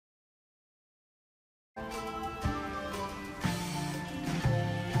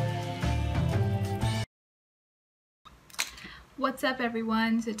What's up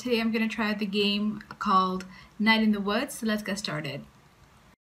everyone? So today I'm going to try the game called Night in the Woods. So let's get started.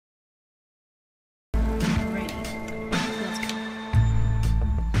 Ready. Let's go.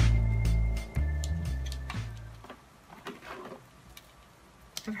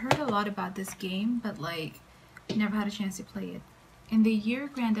 I've heard a lot about this game, but never had a chance to play it. In the year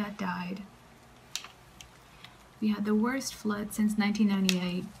Granddad died, we had the worst flood since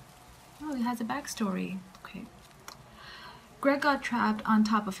 1998. Oh, it has a backstory. Okay. Greg got trapped on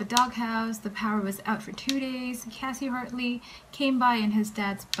top of a doghouse, the power was out for 2 days, Cassie Hartley came by in his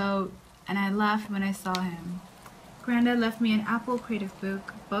dad's boat, and I laughed when I saw him. Granddad left me an Apple Creative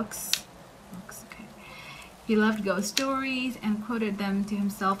books, okay. He loved ghost stories and quoted them to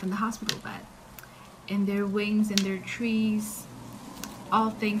himself in the hospital bed. In their wings and their trees,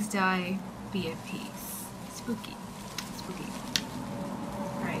 all things die, be at peace. Spooky.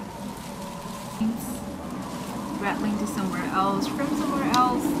 Right. Rattling to somewhere else, from somewhere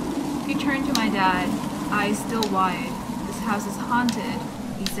else. He turned to my dad, eyes still wide. This house is haunted,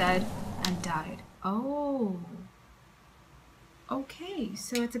 he said, and died. Oh. Okay,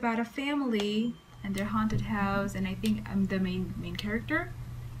 so it's about a family and their haunted house, and I think I'm the main character.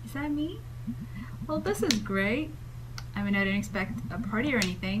 Is that me? Well, this is great. I mean, I didn't expect a party or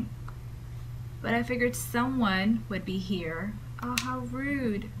anything, but I figured someone would be here. Oh, how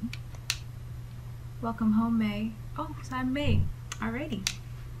rude. Welcome home, May. Oh, so I'm May. Alrighty.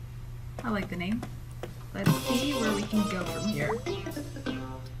 I like the name. Let's see where we can go from here.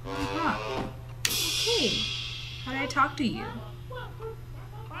 Huh. Hey, how do I talk to you?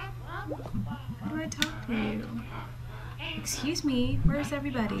 How do I talk to you? Excuse me, where's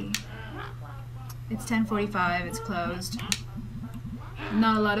everybody? It's 10:45, it's closed.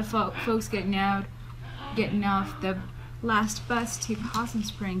 Not a lot of folks getting off the last bus to Possum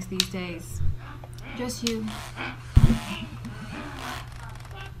Springs these days. Just you.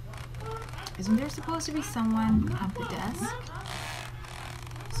 Isn't there supposed to be someone at the desk?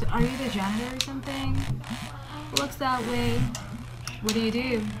 So are you the janitor or something? Looks that way. What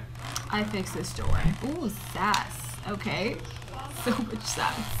do? I fix this door. Ooh, sass. Okay. So much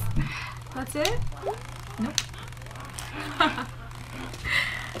sass. That's it? Nope.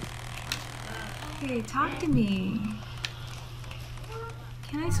 Hey, talk to me.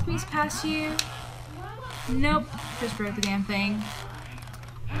 Can I squeeze past you? Nope, just broke the damn thing.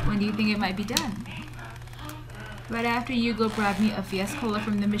 When do you think it might be done? Right after you go grab me a Fiesta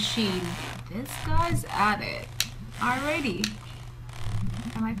from the machine. This guy's at it. Alrighty.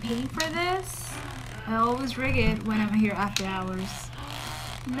 Am I paying for this? I always rig it when I'm here after hours.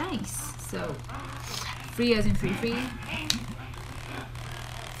 Nice. So, free as in free.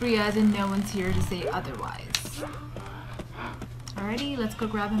 Free as in no one's here to say otherwise. Alrighty, let's go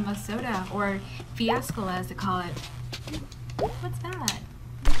grab him a soda, or fiasco as they call it. What's that?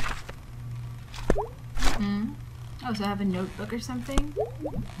 Oh, so I have a notebook or something?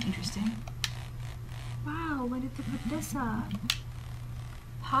 Interesting. Wow, when did they put this up?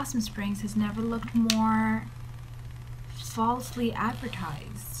 Possum Springs has never looked more falsely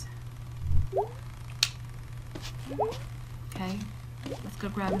advertised. Okay, let's go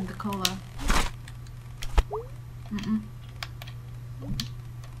grab him the cola.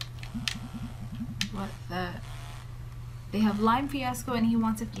 What the? They have lime fiasco and he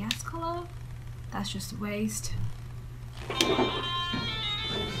wants a fiasco? That's just a waste.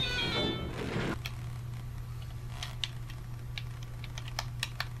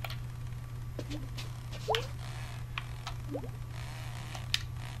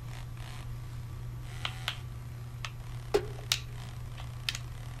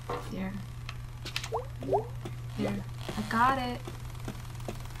 There. I got it.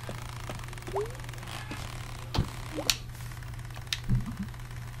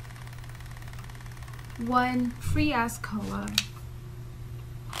 One free ass cola.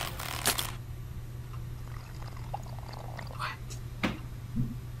 What?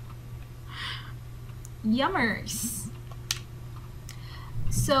 Yummers.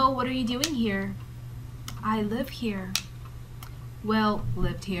 So what are you doing here? I live here. Well,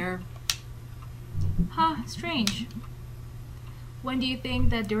 lived here. Huh, strange. When do you think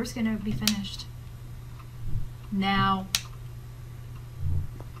that door's gonna be finished? Now.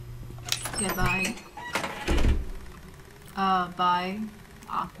 Goodbye. Bye.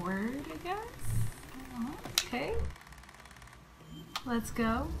 Awkward, I guess? Okay. Let's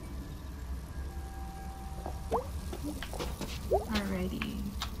go. Alrighty.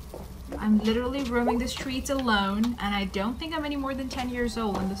 I'm literally roaming the streets alone, and I don't think I'm any more than 10 years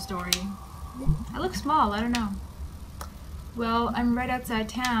old in the story. I look small, I don't know. Well, I'm right outside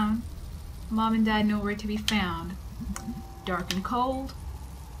town. Mom and Dad nowhere to be found. Dark and cold.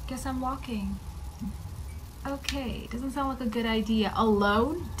 Guess I'm walking. Okay, doesn't sound like a good idea.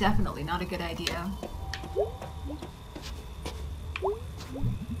 Alone? Definitely not a good idea.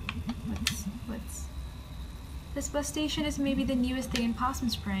 What's... This bus station is maybe the newest thing in Possum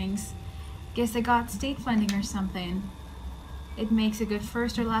Springs. Guess I got state funding or something. It makes a good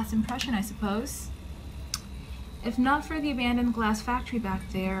first or last impression, I suppose. If not for the abandoned glass factory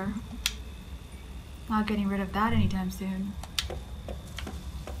back there. Not getting rid of that anytime soon.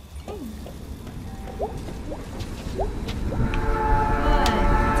 Okay. What?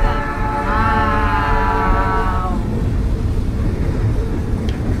 What's up? Wow.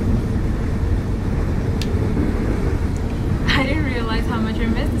 I didn't realize how much I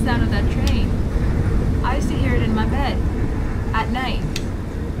missed the sound of that train. I used to hear it in my bed. At night.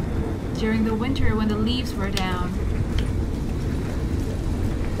 During the winter when the leaves were down.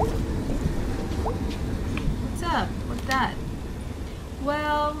 What's up? What's that?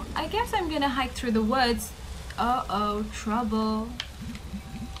 Well, I guess I'm gonna hike through the woods. Uh-oh, trouble.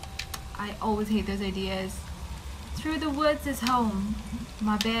 I always hate those ideas. Through the woods is home.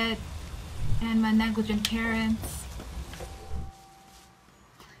 My bed and my negligent parents.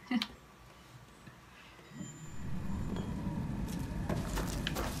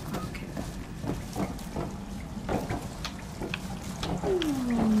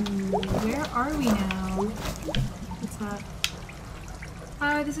 Where are we now? What's that?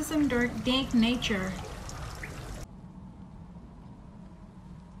 This is some dank nature.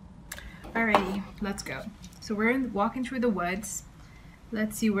 Alrighty, let's go. So we're walking through the woods.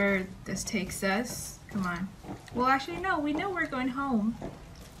 Let's see where this takes us. Come on. Well, actually, no, we know we're going home.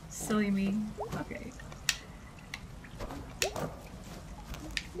 Silly me. Okay.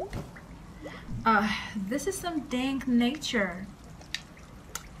 This is some dank nature.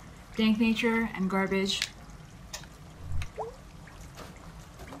 Dank nature and garbage.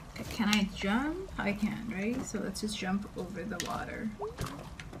 Okay, can I jump? I can, right? So let's just jump over the water.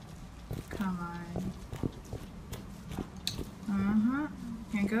 Come on.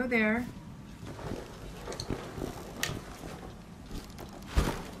 Can't go there.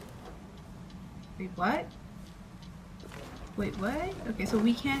 Wait, what? Wait, what? Okay, so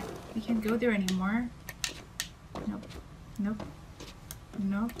we can't go there anymore. Nope. Nope.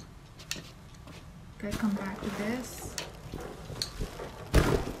 Nope. Gotta come back to this.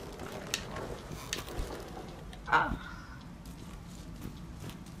 Ah.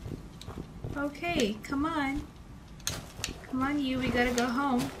 Okay, come on. Come on, you. We gotta go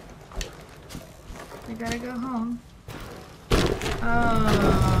home. We gotta go home.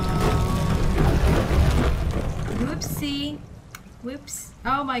 Oh. Whoopsie. Whoops.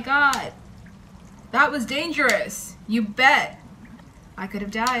 Oh my god. That was dangerous. You bet. I could have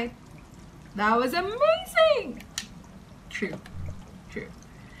died. That was amazing! True. True.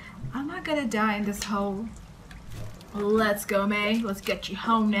 I'm not gonna die in this hole. Let's go, May. Let's get you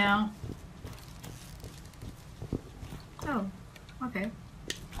home now. Oh, okay.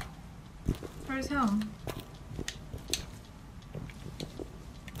 Where's home?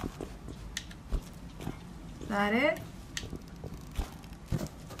 Is that it?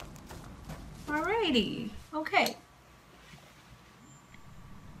 Alrighty. Okay.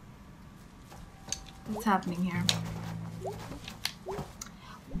 What's happening here?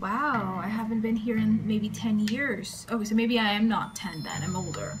 Wow, I haven't been here in maybe 10 years. Oh, so maybe I am not 10 then, I'm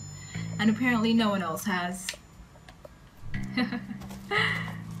older. And apparently no one else has.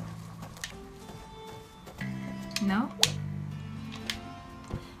 No?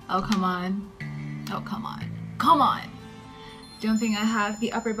 Oh, come on. Oh, come on. Come on! Don't think I have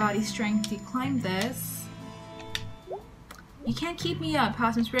the upper body strength to climb this. You can't keep me up,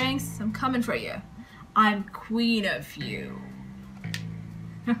 Possum Springs. I'm coming for you. I'm queen of you.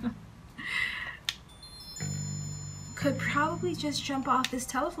 Could probably just jump off this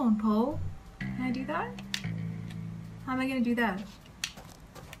telephone pole. Can I do that? How am I gonna do that?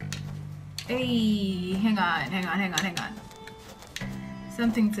 Hey, hang on.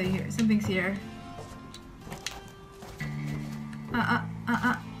 Something's here. Something's here.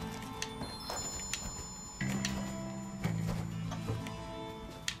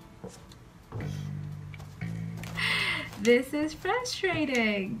 This is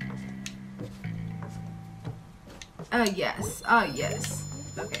frustrating. Oh yes, oh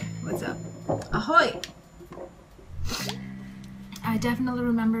yes. Okay, what's up? Ahoy! I definitely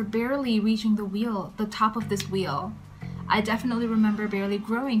remember barely reaching the top of this wheel. I definitely remember barely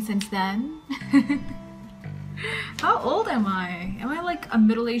growing since then. How old am I? Am I like a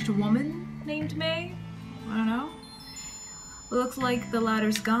middle-aged woman? named May? I don't know. Looks like the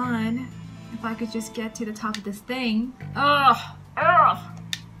ladder's gone. If I could just get to the top of this thing. Ugh! Ugh!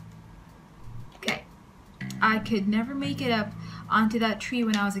 Okay. I could never make it up onto that tree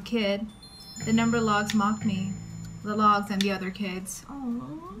when I was a kid. The number logs mocked me. The logs and the other kids.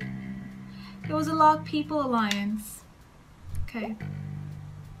 Aww. It was a Log People Alliance. Okay.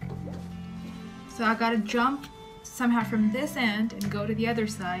 So I gotta jump somehow from this end and go to the other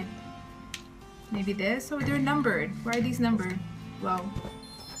side. Maybe this? Oh, they're numbered. Why are these numbered? Whoa.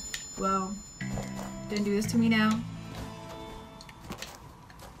 Whoa. Don't do this to me now.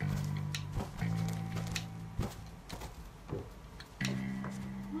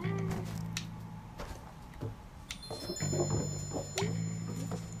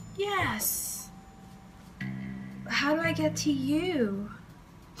 Yes! How do I get to you?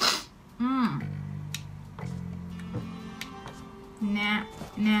 Nah,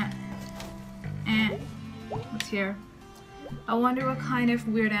 nah. What's here? I wonder what kind of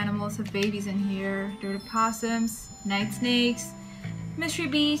weird animals have babies in here. There are possums, night snakes, mystery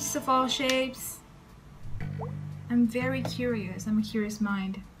beasts of all shapes. I'm very curious. I'm a curious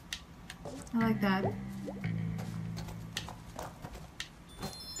mind. I like that.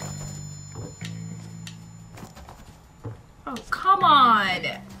 Oh, come on!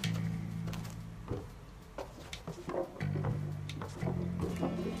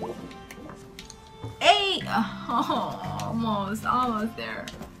 Eight! Oh, almost there.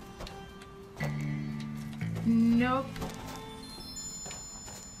 Nope.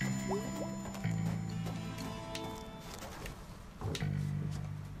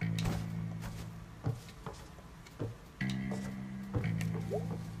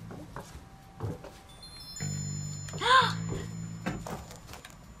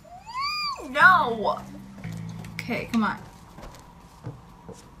 No! Okay, come on.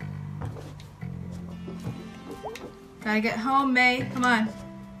 Gotta get home, May. Come on.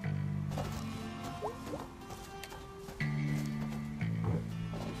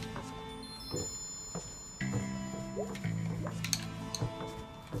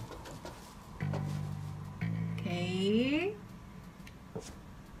 Okay.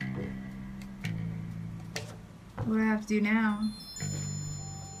 What do I have to do now?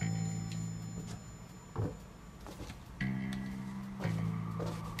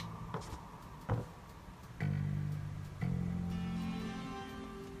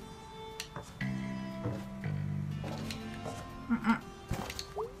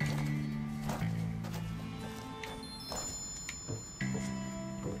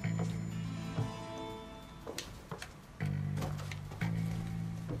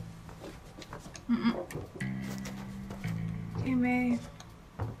 Okay, May.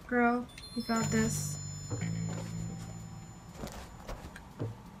 Girl, you got this.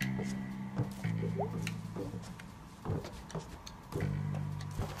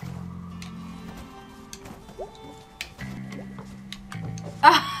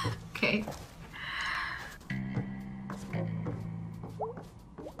 Ah, okay.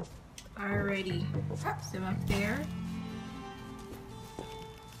 Alrighty. So I'm up there.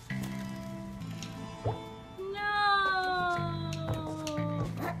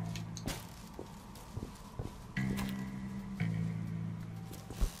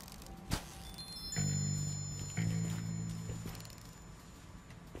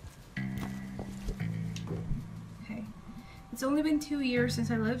 It's only been 2 years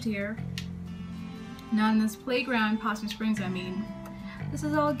since I lived here. Not in this playground, Possum Springs, I mean. This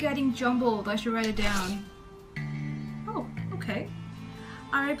is all getting jumbled. I should write it down. Oh, okay.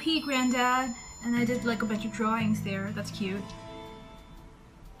 R.I.P. Granddad. And I did like a bunch of drawings there. That's cute.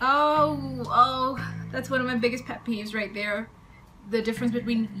 Oh, that's one of my biggest pet peeves right there. The difference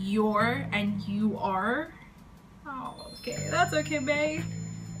between your and you are. Oh, okay. That's okay, May.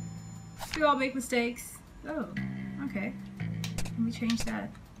 We all make mistakes. Oh, okay. Let me change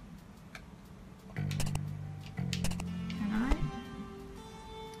that. Can I?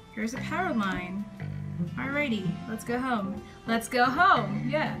 Here's a power line. Alrighty, let's go home. Let's go home!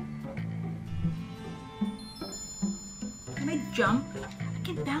 Yeah. Can I jump? I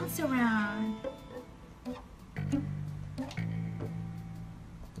can bounce around.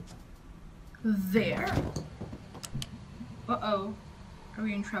 There. Uh-oh. Are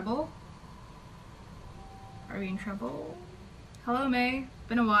we in trouble? Are we in trouble? Hello, May.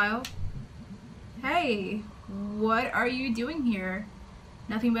 Been a while. Hey, what are you doing here?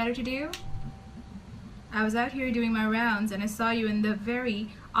 Nothing better to do? I was out here doing my rounds and I saw you in the very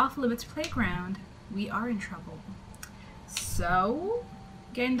off-limits playground. We are in trouble. So,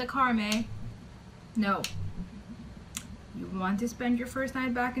 get in the car, May. No. You want to spend your first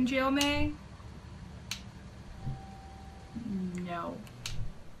night back in jail, May? No.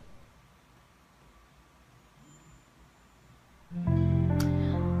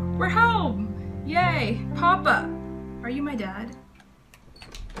 We're home! Yay! Papa! Are you my dad?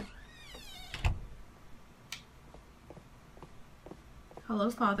 Hello,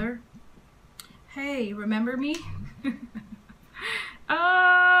 Father. Hey, remember me?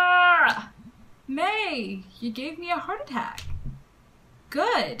 Ah! May, you gave me a heart attack.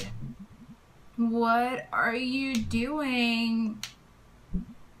 Good. What are you doing?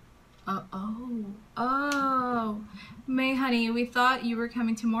 Oh. May, honey, we thought you were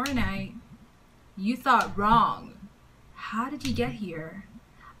coming tomorrow night. You thought wrong. How did you get here?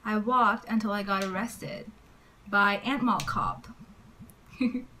 I walked until I got arrested by Aunt Mall Cop.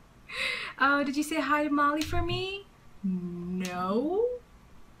 Oh, did you say hi to Molly for me? No.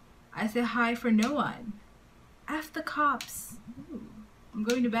 I said hi for no one. F the cops. Ooh, I'm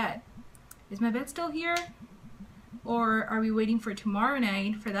going to bed. Is my bed still here? Or are we waiting for tomorrow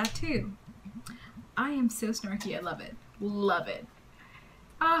night for that too? I am so snarky. I love it. Love it.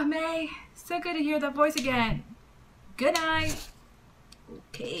 Ah, May. So good to hear that voice again. Good night.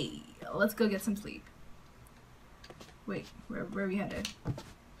 Okay, let's go get some sleep. Wait, where are we headed?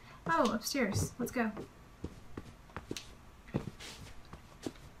 Oh, upstairs. Let's go.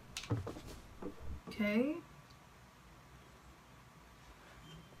 Okay.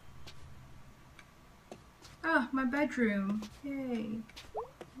 Ah, my bedroom. Yay.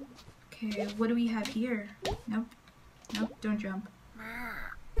 Okay, what do we have here? Nope. Nope, don't jump.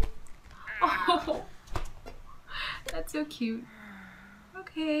 Oh, that's so cute.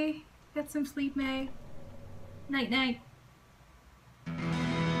 Okay, get some sleep, May. Night, night.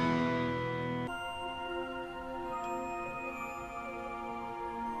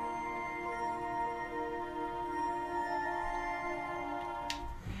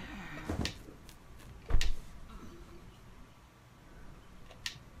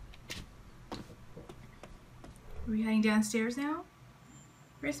 Are we heading downstairs now?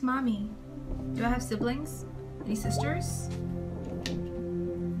 Where's Mommy? Do I have siblings? Any sisters?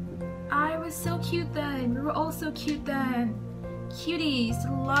 I was so cute then. We were all so cute then. Cuties,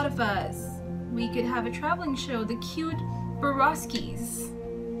 a lot of us. We could have a traveling show, the cute Borowskis.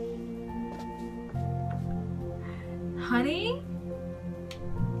 Honey?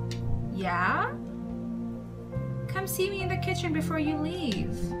 Yeah? Come see me in the kitchen before you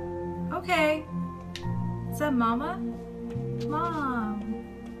leave. Okay. Is that Mama? Mom.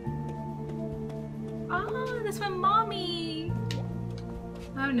 Oh, that's my mommy.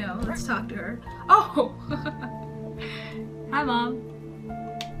 Oh no, let's talk to her. Oh! Hi, Mom.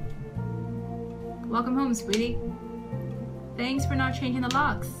 Welcome home, sweetie. Thanks for not changing the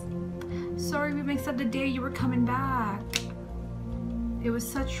locks. Sorry we mixed up the day you were coming back. It was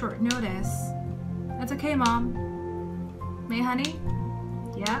such short notice. That's okay, Mom. May, honey?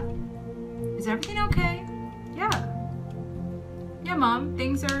 Yeah? Is everything okay? Yeah. Yeah, Mom,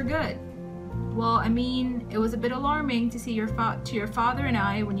 things are good. Well, I mean, it was a bit alarming to see your father and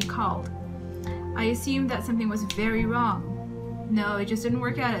I when you called. I assumed that something was very wrong. No, it just didn't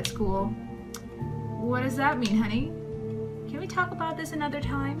work out at school. What does that mean, honey? Can we talk about this another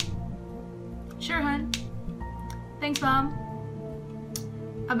time? Sure, hun. Thanks, Mom.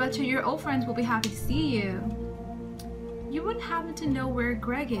 I bet you your old friends will be happy to see you. You wouldn't happen to know where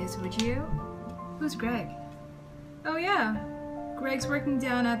Greg is, would you? Who's Greg? Oh yeah, Greg's working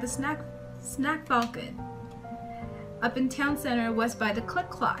down at the Snack Falcon. Up in town center west by the Click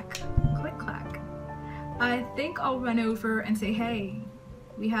Clack. Click Clack. I think I'll run over and say, hey,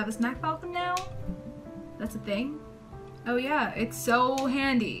 we have a Snack Falcon now? That's a thing? Oh yeah, it's so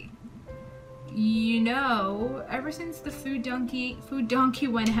handy. You know, ever since the food donkey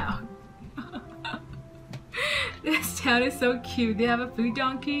went out. This town is so cute. They have a food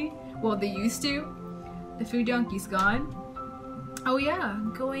donkey. Well, they used to. The food donkey's gone. Oh yeah,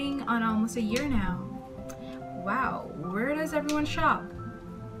 going on almost a year now. Wow, where does everyone shop?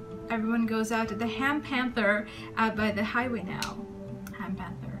 Everyone goes out to the Ham Panther out by the highway now. Ham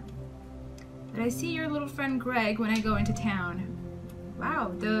Panther. But I see your little friend Greg when I go into town.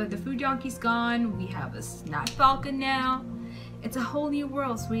 Wow, the food donkey's gone. We have a Snack Falcon now. It's a whole new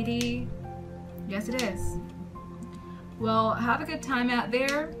world, sweetie. Yes, it is. Well, have a good time out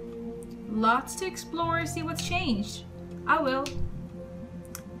there. Lots to explore, see what's changed. I will.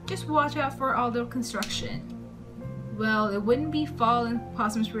 Just watch out for all the construction. Well, it wouldn't be fall in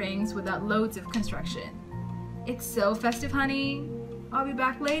Possum Springs without loads of construction. It's so festive, honey. I'll be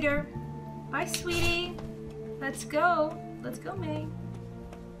back later. Bye, sweetie. Let's go. Let's go, May.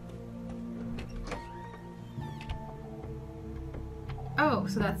 Oh,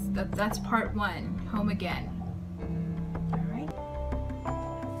 so that's part 1. Home again. Alright.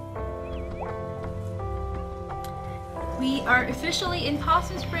 We are officially in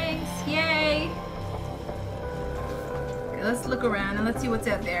Possum Springs. Yay! Okay, let's look around and let's see what's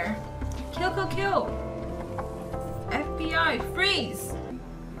out there. Kill, kill, kill! FBI, freeze!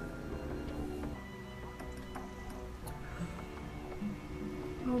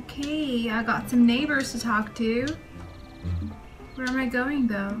 Okay, I got some neighbors to talk to. Where am I going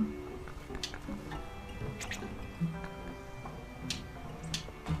though?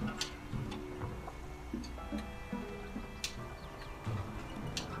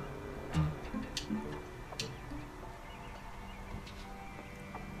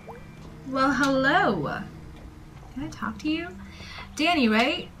 Well, hello. Can I talk to you? Danny,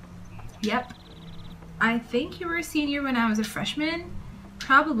 right? Yep. I think you were a senior when I was a freshman.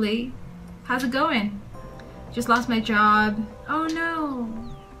 Probably. How's it going? Just lost my job. Oh no.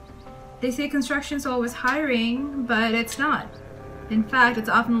 They say construction's always hiring, but it's not. In fact, it's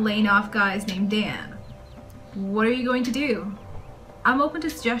often laying off guys named Dan. What are you going to do? I'm open to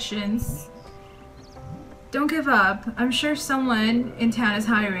suggestions. Don't give up. I'm sure someone in town is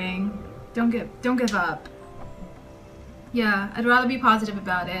hiring. Don't give up. Yeah, I'd rather be positive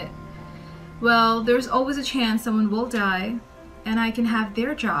about it. Well, there's always a chance someone will die, and I can have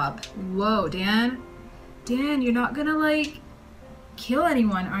their job. Whoa, Dan. Dan, you're not gonna, like, kill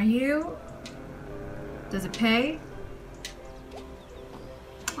anyone, are you? Does it pay?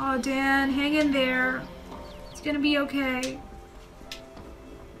 Oh, Dan, hang in there. It's gonna be okay.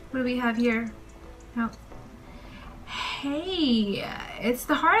 What do we have here? Oh. Hey, it's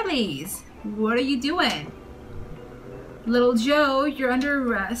the Harleys. What are you doing? Little Joe, you're under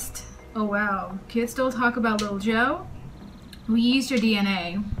arrest. Oh wow, kids still talk about Little Joe? We used your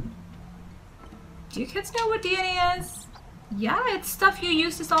DNA. Do you kids know what DNA is? Yeah, it's stuff you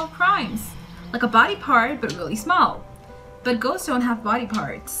use to solve crimes. Like a body part, but really small. But ghosts don't have body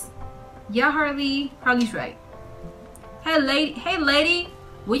parts. Yeah, Harley. Harley's right. Hey lady,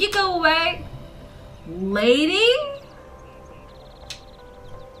 will you go away? Lady?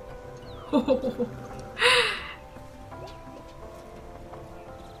 What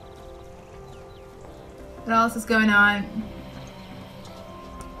else is going on?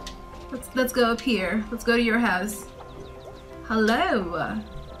 Let's go up here. Let's go to your house. Hello.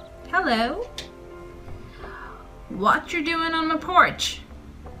 Hello. What you're doing on my porch?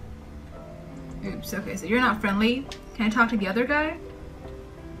 Oops, okay, so you're not friendly. Can I talk to the other guy?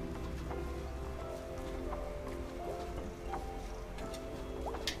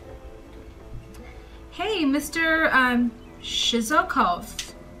 Hey, Mr.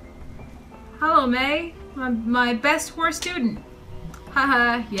 Shizokov. Hello, May. My best horse student.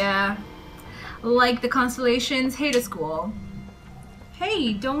 Haha, yeah. Like the constellations, hate a school.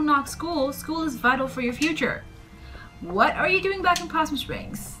 Hey, don't knock school. School is vital for your future. What are you doing back in Possum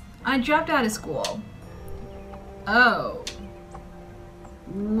Springs? I dropped out of school. Oh.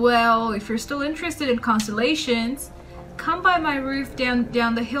 Well, if you're still interested in constellations, come by my roof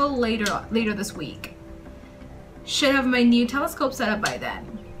down the hill later this week. Should have my new telescope set up by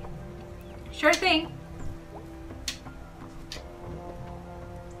then. Sure thing.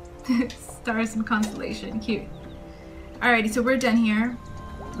 Stars and constellation, cute. Alrighty, so we're done here.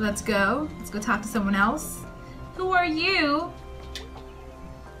 Let's go. Let's go talk to someone else. Who are you?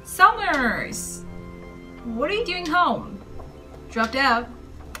 Summers! What are you doing home? Dropped out?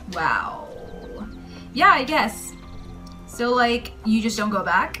 Wow. Yeah, I guess. So, like, you just don't go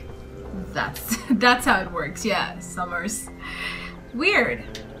back? That's how it works, yeah, Summers. Weird.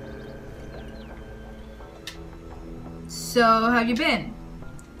 So, how have you been?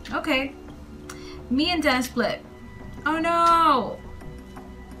 Okay. Me and Dennis split. Oh no!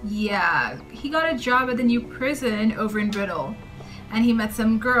 Yeah, he got a job at the new prison over in Brittle, and he met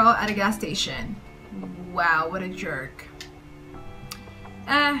some girl at a gas station. Wow, what a jerk.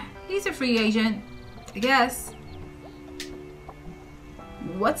 He's a free agent, I guess.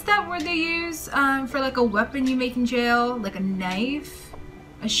 What's that word they use for like a weapon you make in jail? Like a knife?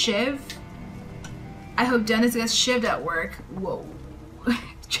 A shiv? I hope Dennis gets shivved at work. Whoa.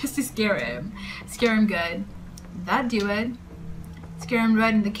 Just to scare him. Scare him good. That'd do it. Scare him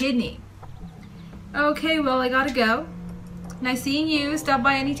right in the kidney. Okay, well, I gotta go. Nice seeing you. Stop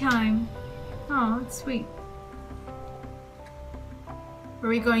by anytime. Oh, that's sweet. Where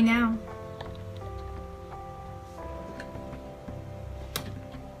are we going now?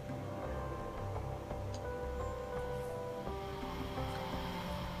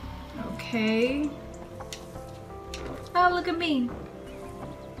 Okay. Oh, look at me.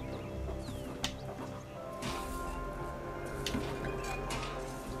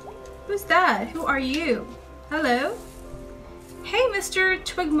 Who's that? Who are you? Hello? Hey, Mr.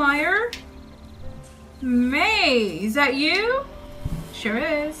 Twigmeyer. May, is that you? Sure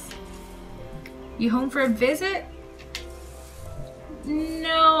is. You home for a visit?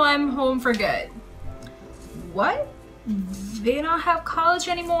 No, I'm home for good. What? They don't have college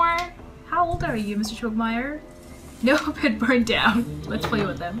anymore? How old are you, Mr. Twigmeyer? Nope, it burned down. Let's play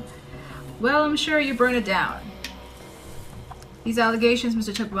with them. Well, I'm sure you burned it down. These allegations,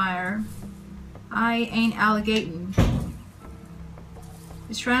 Mr. Twigmeyer. I ain't allegating.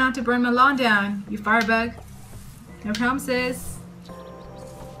 Just try not to burn my lawn down, you firebug. No promises.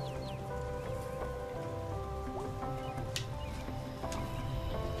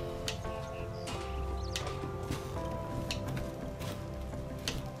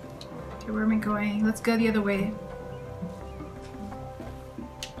 Okay, where am I going? Let's go the other way.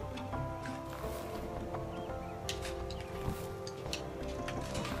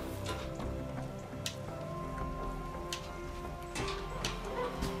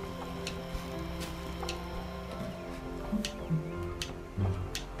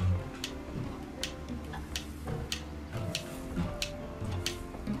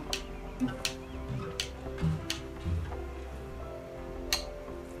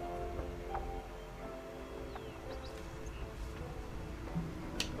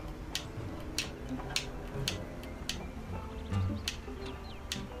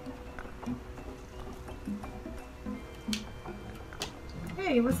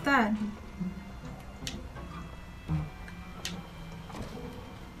 Hey, what's that?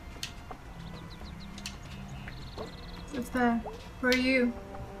 What's that? Who are you?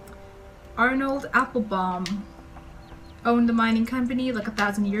 Arnold Applebaum owned the mining company like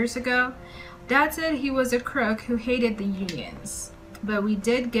 1,000 years ago. Dad said he was a crook who hated the unions, but we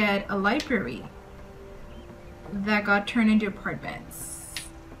did get a library that got turned into apartments.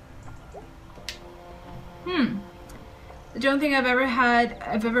 I don't think I've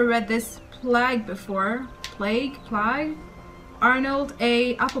ever read this plague before. Plague? Arnold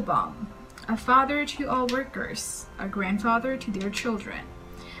A. Applebaum. A father to all workers. A grandfather to their children.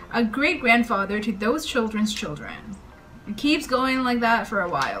 A great-grandfather to those children's children. It keeps going like that for a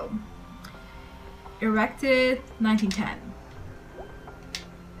while. Erected 1910.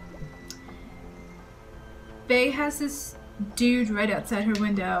 Faye has this dude right outside her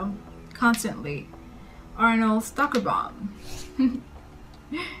window. Constantly. Arnold Stockerbaum.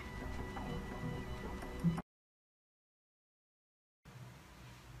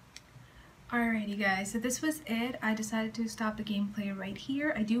 Alrighty guys, so this was it. I decided to stop the gameplay right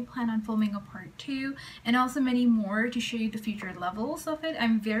here. I do plan on filming a part 2 and also many more to show you the future levels of it.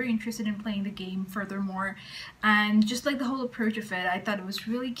 I'm very interested in playing the game furthermore, and just like the whole approach of it, I thought it was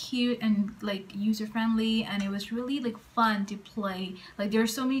really cute and like user-friendly, and it was really like fun to play. Like there are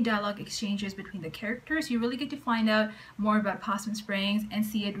so many dialogue exchanges between the characters. You really get to find out more about Possum Springs and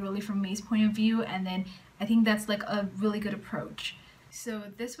see it really from May's point of view, and then I think that's like a really good approach. So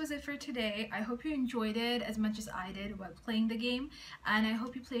this was it for today. I hope you enjoyed it as much as I did while playing the game, and I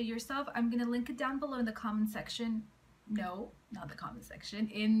hope you play it yourself. I'm gonna link it down below in the comment section. No, not the comment section,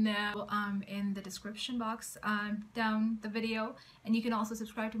 in the description box down the video, and you can also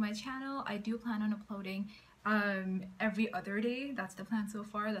subscribe to my channel. I do plan on uploading every other day. That's the plan so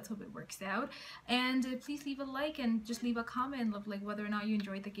far. Let's hope it works out. And please leave a like and just leave a comment of like whether or not you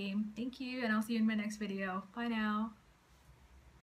enjoyed the game. Thank you, and I'll see you in my next video. Bye now.